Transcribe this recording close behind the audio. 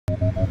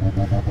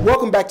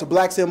Welcome back to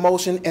Blacks in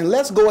Motion, and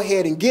let's go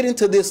ahead and get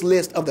into this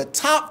list of the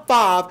top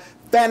 5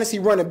 fantasy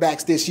running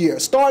backs this year.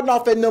 Starting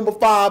off at number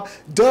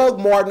 5, Doug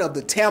Martin of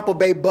the Tampa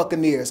Bay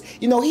Buccaneers.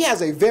 You know, he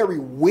has a very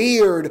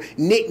weird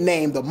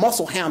nickname, the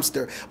Muscle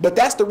Hamster, but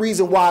that's the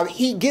reason why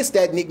he gets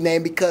that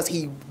nickname, because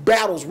he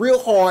battles real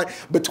hard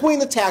between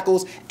the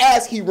tackles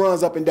as he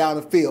runs up and down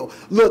the field.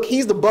 Look,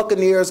 he's the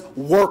Buccaneers'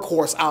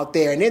 workhorse out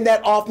there, and in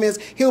that offense,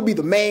 he'll be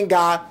the main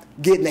guy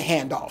getting the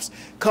handoffs.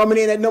 Coming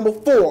in at number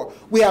 4,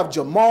 we have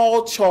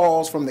Jamal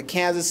Charles from the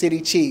Kansas City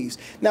Chiefs.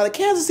 Now, the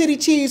Kansas City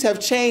Chiefs have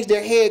changed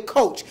their head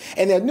coach,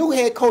 and their new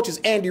head coach is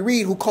Andy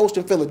Reid, who coached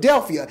in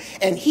Philadelphia,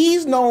 and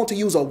he's known to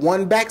use a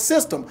one-back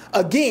system.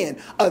 Again,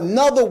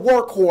 another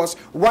workhorse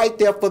right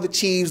there for the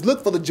Chiefs.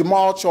 Look for the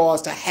Jamal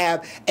Charles to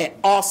have an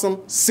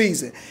awesome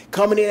season.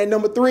 Coming in at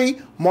number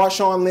 3,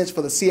 Marshawn Lynch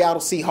for the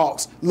Seattle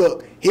Seahawks.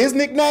 Look, his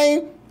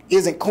nickname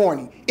isn't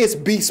corny. It's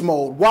beast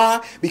mode.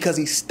 Why? Because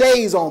he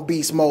stays on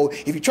beast mode.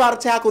 If you try to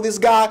tackle this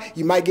guy,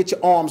 you might get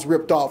your arms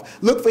ripped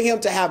off. Look for him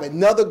to have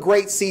another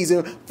great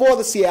season for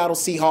the Seattle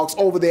Seahawks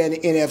over there in the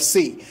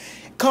NFC.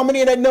 Coming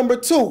in at number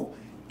 2,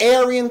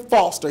 Arian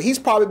Foster. He's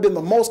probably been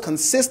the most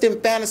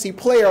consistent fantasy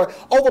player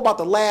over about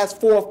the last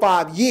 4 or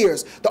 5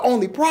 years. The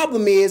only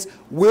problem is,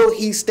 will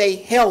he stay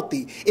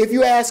healthy? If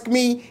you ask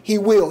me, he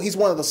will. He's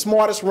one of the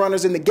smartest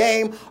runners in the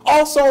game.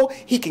 Also,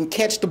 he can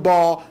catch the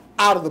ball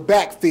out of the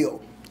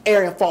backfield.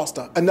 Arian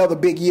Foster, another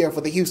big year for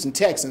the Houston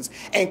Texans.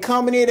 And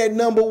coming in at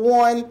number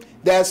 1,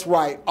 that's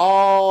right,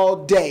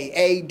 all day,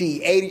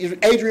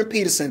 Adrian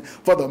Peterson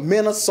for the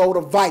Minnesota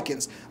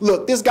Vikings.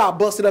 Look, this guy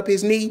busted up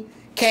his knee,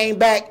 came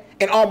back,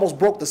 and almost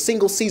broke the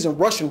single-season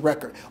rushing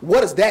record. What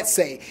does that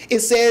say? It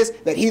says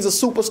that he's a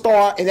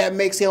superstar, and that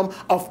makes him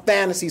a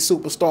fantasy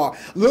superstar.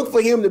 Look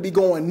for him to be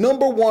going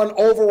number 1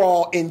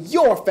 overall in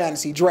your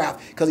fantasy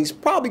draft, because he's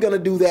probably going to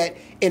do that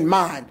in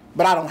mine,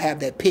 but I don't have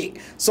that pick.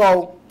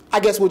 So I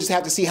guess we'll just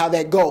have to see how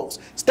that goes.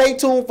 Stay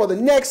tuned for the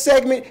next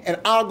segment, and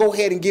I'll go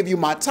ahead and give you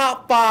my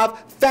top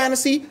 5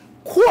 fantasy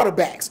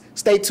quarterbacks.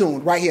 Stay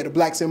tuned right here to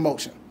Blacks in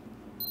Motion.